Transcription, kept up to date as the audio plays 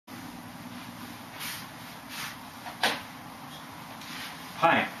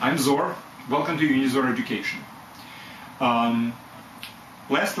Hi, I'm Zor. Welcome to Unizor Education.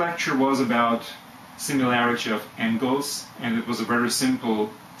 Last lecture was about similarity of angles, and it was a very simple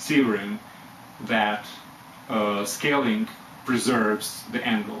theorem that scaling preserves the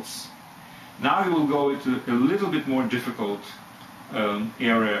angles. Now we will go into a little bit more difficult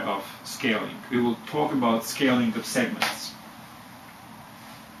area of scaling. We will talk about scaling of segments.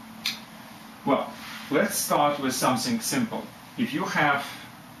 Well, let's start with something simple. If you have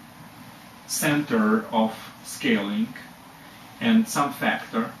center of scaling and some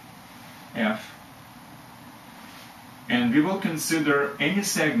factor f, and we will consider any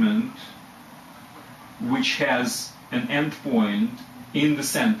segment which has an endpoint in the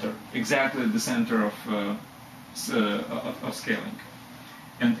center, exactly at the center of scaling,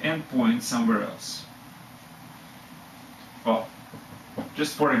 and endpoint somewhere else. Well,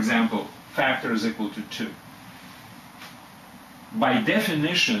 just for example, factor is equal to 2. By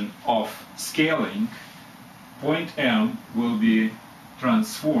definition of scaling, point M will be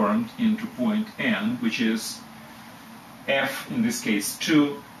transformed into point N, which is f, in this case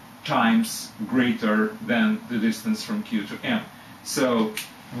 2, times greater than the distance from Q to M. So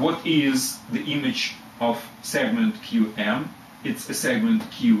what is the image of segment QM? It's a segment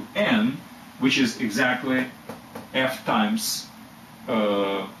QN, which is exactly f times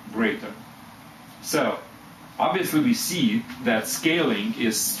greater. So obviously we see that scaling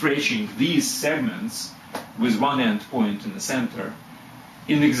is stretching these segments with one endpoint in the center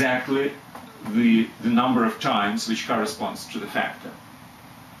in exactly the number of times which corresponds to the factor.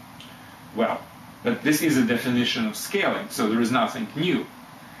 Well, but this is a definition of scaling, so there is nothing new.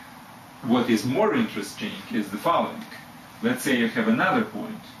 What is more interesting is the following. Let's say you have another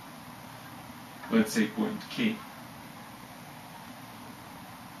point. Let's say point K.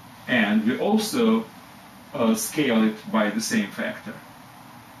 And we also scale it by the same factor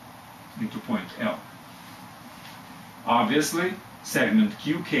into point L. Obviously, segment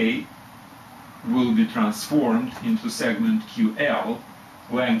QK will be transformed into segment QL,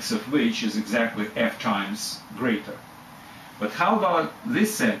 length of which is exactly f times greater. But how about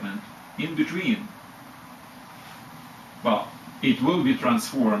this segment in between? Well, it will be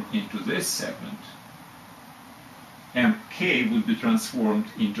transformed into this segment. MK would be transformed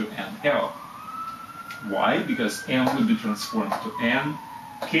into NL. Why? Because M will be transformed to N,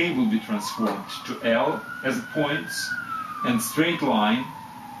 K will be transformed to L as points, and straight line,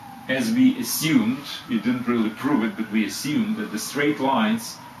 as we assumed, we didn't really prove it, but we assumed that the straight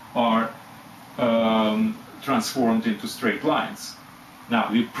lines are transformed into straight lines.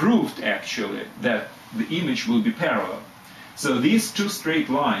 Now, we proved actually that the image will be parallel. So these two straight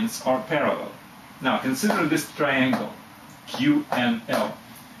lines are parallel. Now, consider this triangle, Q and L.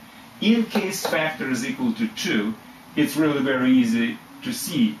 In case factor is equal to 2, it's really very easy to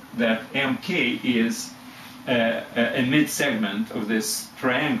see that MK is a mid-segment of this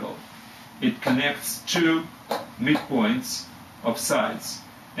triangle. It connects two midpoints of sides.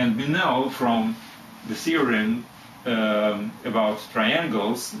 And we know from the theorem about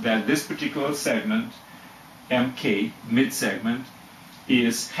triangles that this particular segment, MK, mid-segment,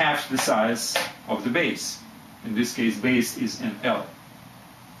 is half the size of the base. In this case, base is NL.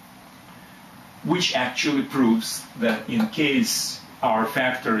 Which actually proves that in case our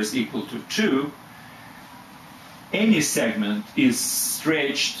factor is equal to 2, any segment is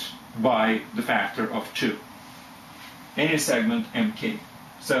stretched by the factor of 2. Any segment MK.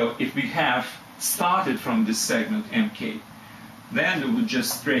 So if we have started from this segment MK, then we would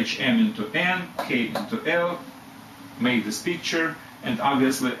just stretch M into N, K into L, make this picture, and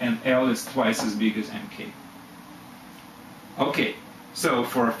obviously NL is twice as big as MK. Okay, so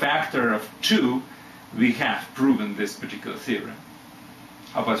for a factor of 2, we have proven this particular theorem.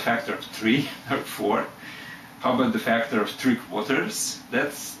 How about factor of 3 or 4? How about the factor of 3/4?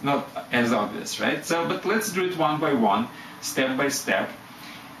 That's not as obvious, right? So, but let's do it one by one, step by step.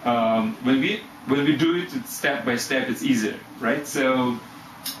 When we do it step by step, it's easier, right? So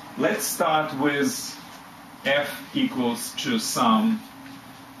let's start with f equals to some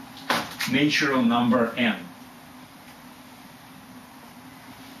natural number n.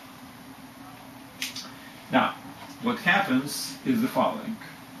 Now, what happens is the following.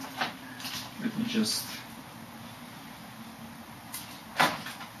 Let me just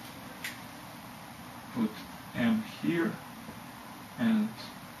put M here and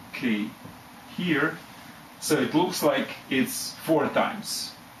K here. So it looks like it's 4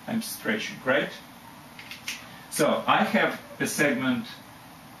 times I'm stretching, right? So I have a segment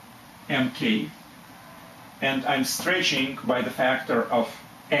MK, and I'm stretching by the factor of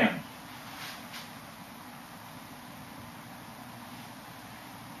N.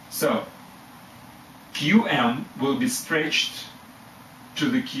 So QM will be stretched to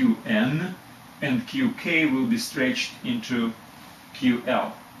the QN, and QK will be stretched into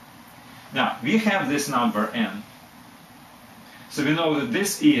QL. Now, we have this number n. So we know that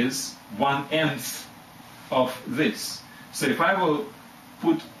this is 1/n of this. So if I will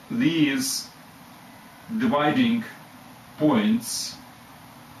put these dividing points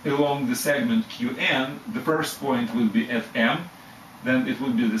along the segment QN, the first point will be at M, then it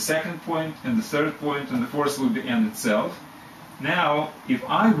will be the second point, and the third point, and the fourth will be N itself. Now, if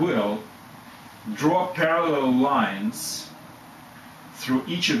I will draw parallel lines through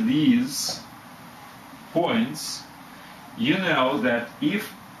each of these points, you know that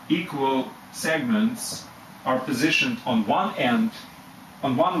if equal segments are positioned on one end,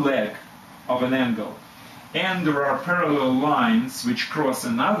 on one leg of an angle, and there are parallel lines which cross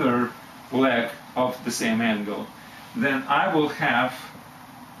another leg of the same angle, then I will have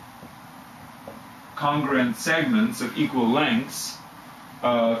congruent segments of equal lengths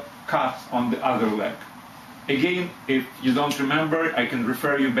cut on the other leg. Again, if you don't remember, I can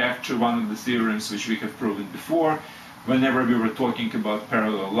refer you back to one of the theorems which we have proven before, whenever we were talking about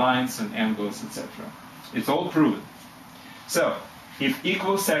parallel lines and angles, etc. It's all proven. So, if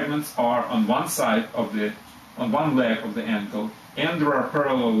equal segments are on one side of on one leg of the angle, and there are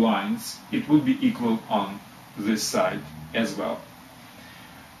parallel lines, it would be equal on this side as well.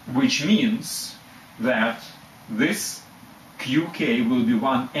 Which means that this QK will be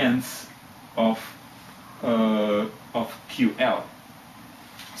 1/n of QL.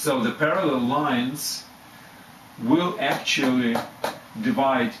 So the parallel lines will actually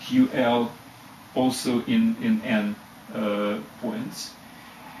divide QL also in n points.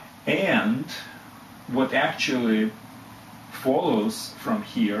 And what actually follows from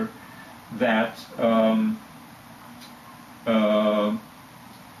here, that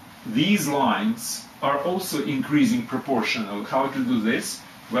these lines are also increasing proportional. How to do this?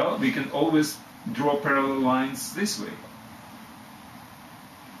 Well, we can always draw parallel lines this way,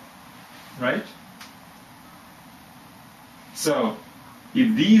 right? So,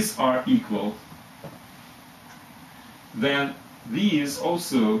 if these are equal, then these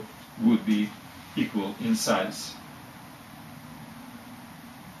also would be equal in size.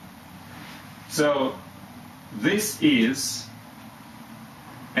 So, this is,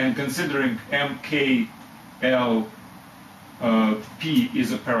 and considering MKL P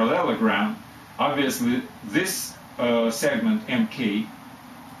is a parallelogram, obviously this segment MK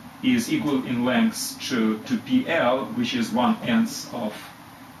is equal in length to PL, which is 1/n of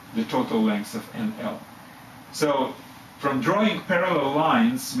the total length of NL. So from drawing parallel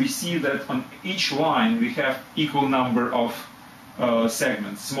lines, we see that on each line we have equal number of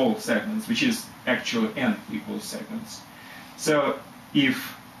segments, small segments, which is actually n equal segments. So if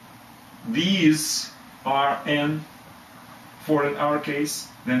these are n for in our case,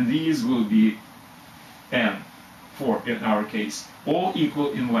 then these will be n for in our case, all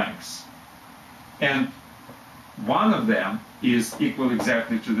equal in length. And one of them is equal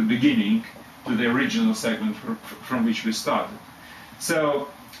exactly to the beginning, to the original segment from which we started. So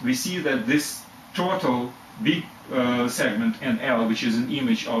we see that this total big segment NL, which is an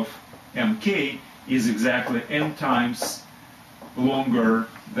image of MK, is exactly n times longer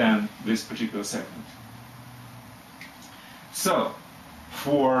than this particular segment. So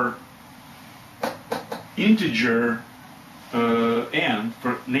for integer n,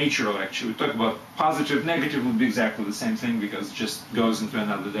 for natural actually, we talk about positive, negative would be exactly the same thing because it just goes into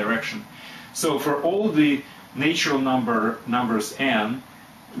another direction. So for all the natural numbers n,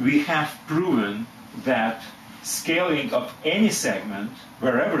 we have proven that scaling of any segment,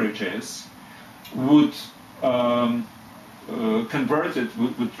 wherever it is, would convert it,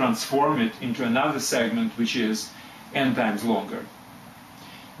 would transform it into another segment which is n times longer.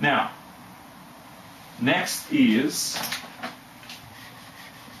 Now, next is,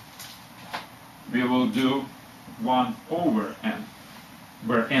 we will do 1 over n,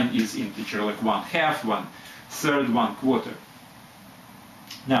 where n is integer, like 1/2, 1/3, 1/4.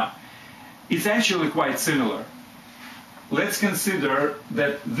 Now, it's actually quite similar. Let's consider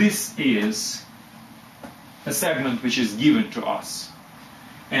that this is a segment which is given to us,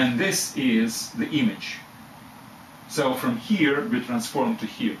 and this is the image. So from here, we transform to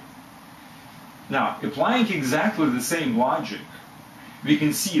here. Now, applying exactly the same logic, we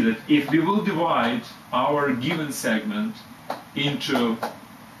can see that if we will divide our given segment into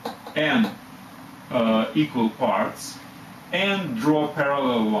n equal parts and draw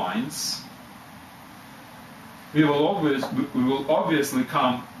parallel lines, we will obviously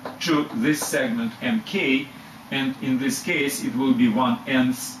come to this segment MK, and in this case it will be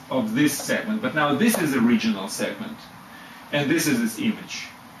 1/n of this segment. But now this is a regional segment, and this is its image.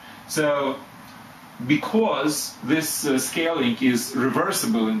 So because this scaling is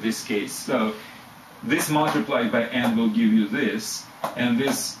reversible in this case, so this multiplied by n will give you this, and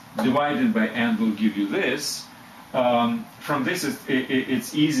this divided by n will give you this. From this,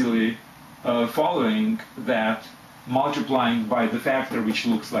 it's easily following that multiplying by the factor which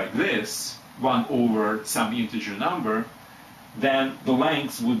looks like this, 1 over some integer number, then the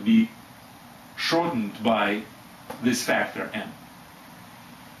length would be shortened by this factor n,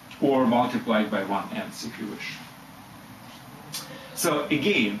 or multiplied by 1/n if you wish. So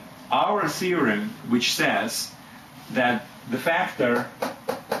again, our theorem which says that the factor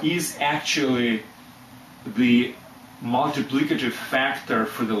is actually the multiplicative factor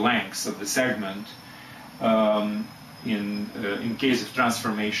for the length of the segment in case of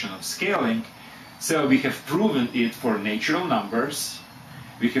transformation of scaling. So we have proven it for natural numbers.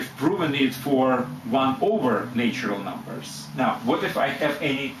 We have proven it for 1 over natural numbers. Now, what if I have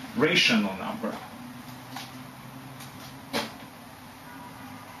any rational number?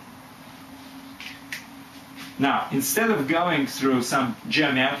 Now, instead of going through some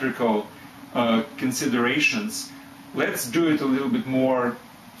geometrical considerations, let's do it a little bit more,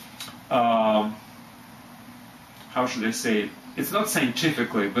 how should I say it? It's not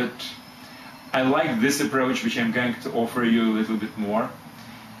scientifically, but I like this approach, which I'm going to offer you a little bit more.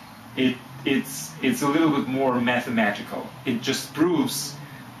 It's a little bit more mathematical. It just proves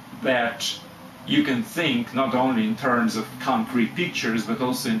that you can think not only in terms of concrete pictures, but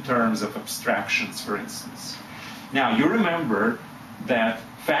also in terms of abstractions, for instance. Now, you remember that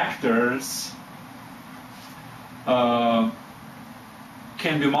factors can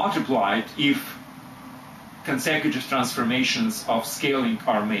be multiplied if consecutive transformations of scaling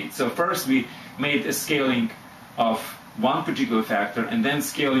are made. So first we made a scaling of one particular factor and then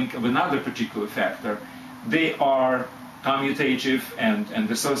scaling of another particular factor. They are commutative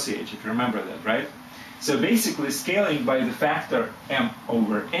and associative. Remember that, right? So basically scaling by the factor m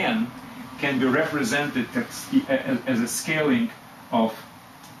over n can be represented as a scaling of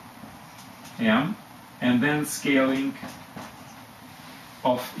m and then scaling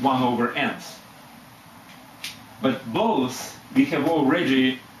of 1 over n. But both we have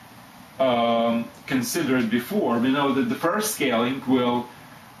already considered before. We know that the first scaling will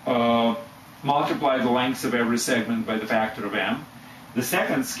multiply the length of every segment by the factor of m. The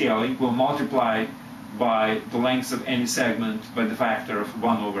second scaling will multiply by the length of any segment by the factor of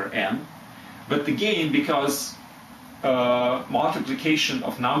 1 over n. But again, because multiplication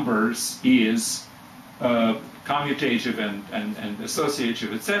of numbers is commutative and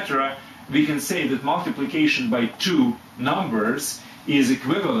associative, etc., we can say that multiplication by two numbers is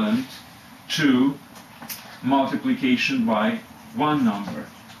equivalent to multiplication by one number.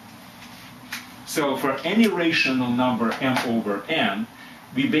 So for any rational number m over n,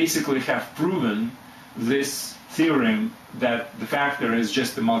 we basically have proven this theorem that the factor is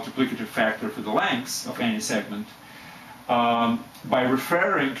just the multiplicative factor for the length of any segment by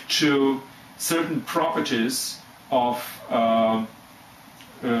referring to certain properties of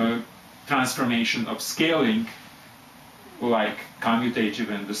transformation of scaling, like commutative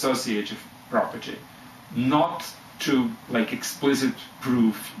and associative property, not to like explicit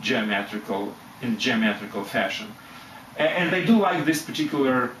proof in geometrical fashion. And I do like this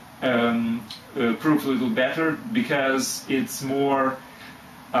particular proof a little better because it's more,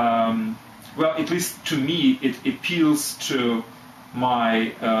 well, at least to me, it appeals to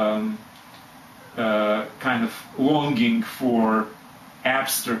my kind of longing for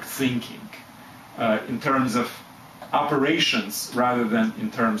abstract thinking in terms of operations rather than in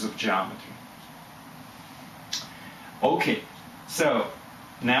terms of geometry. Okay, so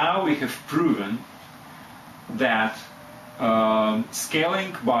now we have proven that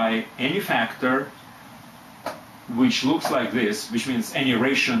scaling by any factor which looks like this, which means any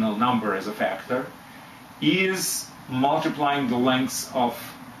rational number as a factor, is multiplying the length of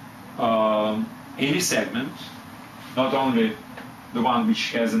any segment, not only the one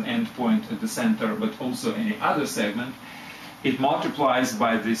which has an endpoint at the center, but also any other segment. It multiplies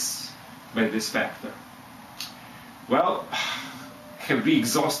by this factor. Well, have we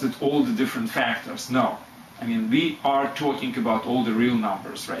exhausted all the different factors? No. I mean, we are talking about all the real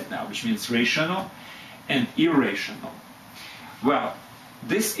numbers right now, which means rational and irrational. Well,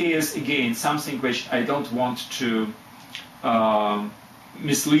 this is, again, something which I don't want to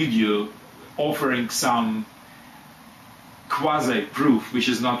mislead you, offering some quasi-proof, which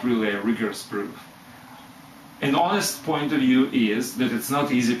is not really a rigorous proof. an honest point of view is that it's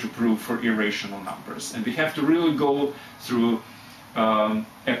not easy to prove for irrational numbers, and we have to really go through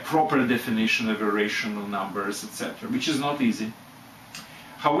a proper definition of irrational numbers, etc., which is not easy.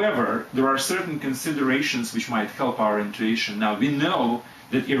 However, there are certain considerations which might help our intuition. Now, we know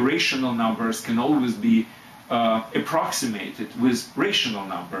that irrational numbers can always be approximated with rational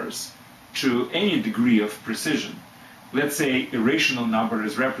numbers to any degree of precision. Let's say a rational number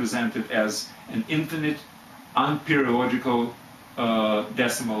is represented as an infinite, unperiodical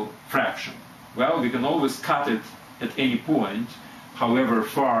decimal fraction. Well, we can always cut it at any point, however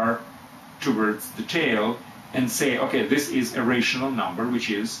far towards the tail, and say, okay, this is a rational number, which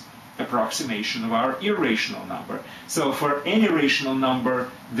is approximation of our irrational number. So for any rational number,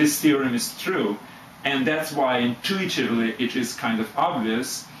 this theorem is true, and that's why intuitively it is kind of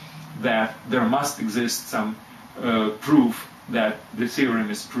obvious that there must exist some proof that the theorem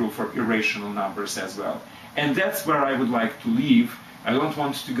is true for irrational numbers as well. And that's where I would like to leave. I don't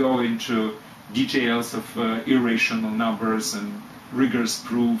want to go into details of irrational numbers and rigorous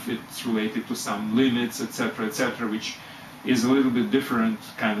proof. It's related to some limits, etc., which is a little bit different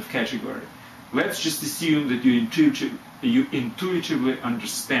kind of category. Let's just assume that you intuitively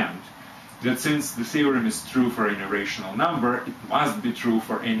understand that since the theorem is true for an irrational number, it must be true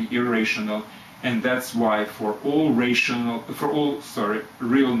for any irrational, and that's why for all real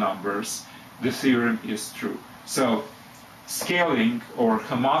numbers, the theorem is true. So scaling or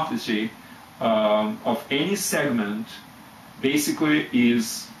homotopy of any segment basically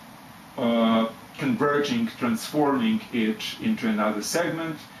is converging, transforming it into another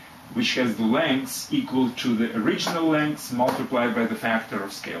segment, which has the lengths equal to the original lengths multiplied by the factor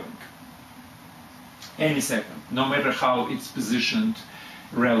of scaling. Any segment, no matter how it's positioned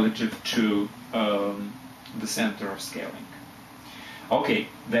relative to the center of scaling. Okay,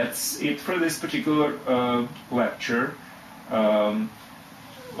 that's it for this particular lecture.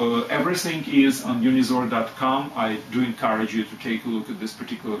 Everything is on Unizor.com. I do encourage you to take a look at this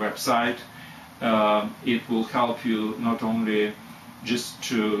particular website. It will help you not only just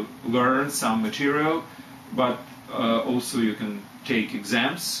to learn some material, but also you can take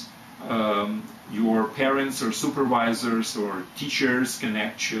exams. Your parents or supervisors or teachers can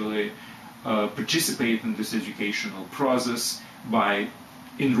actually participate in this educational process by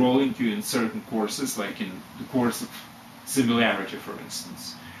enrolling you in certain courses, like in the course of Similarity, for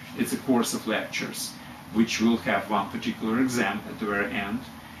instance. It's a course of lectures, which will have one particular exam at the very end,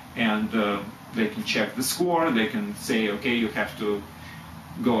 and they can check the score, they can say, okay, you have to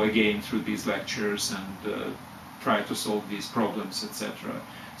go again through these lectures and try to solve these problems, etc.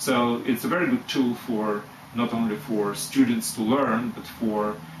 So it's a very good tool for not only for students to learn, but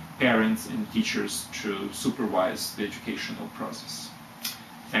for parents and teachers to supervise the educational process.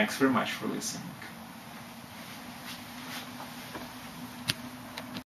 Thanks very much for listening.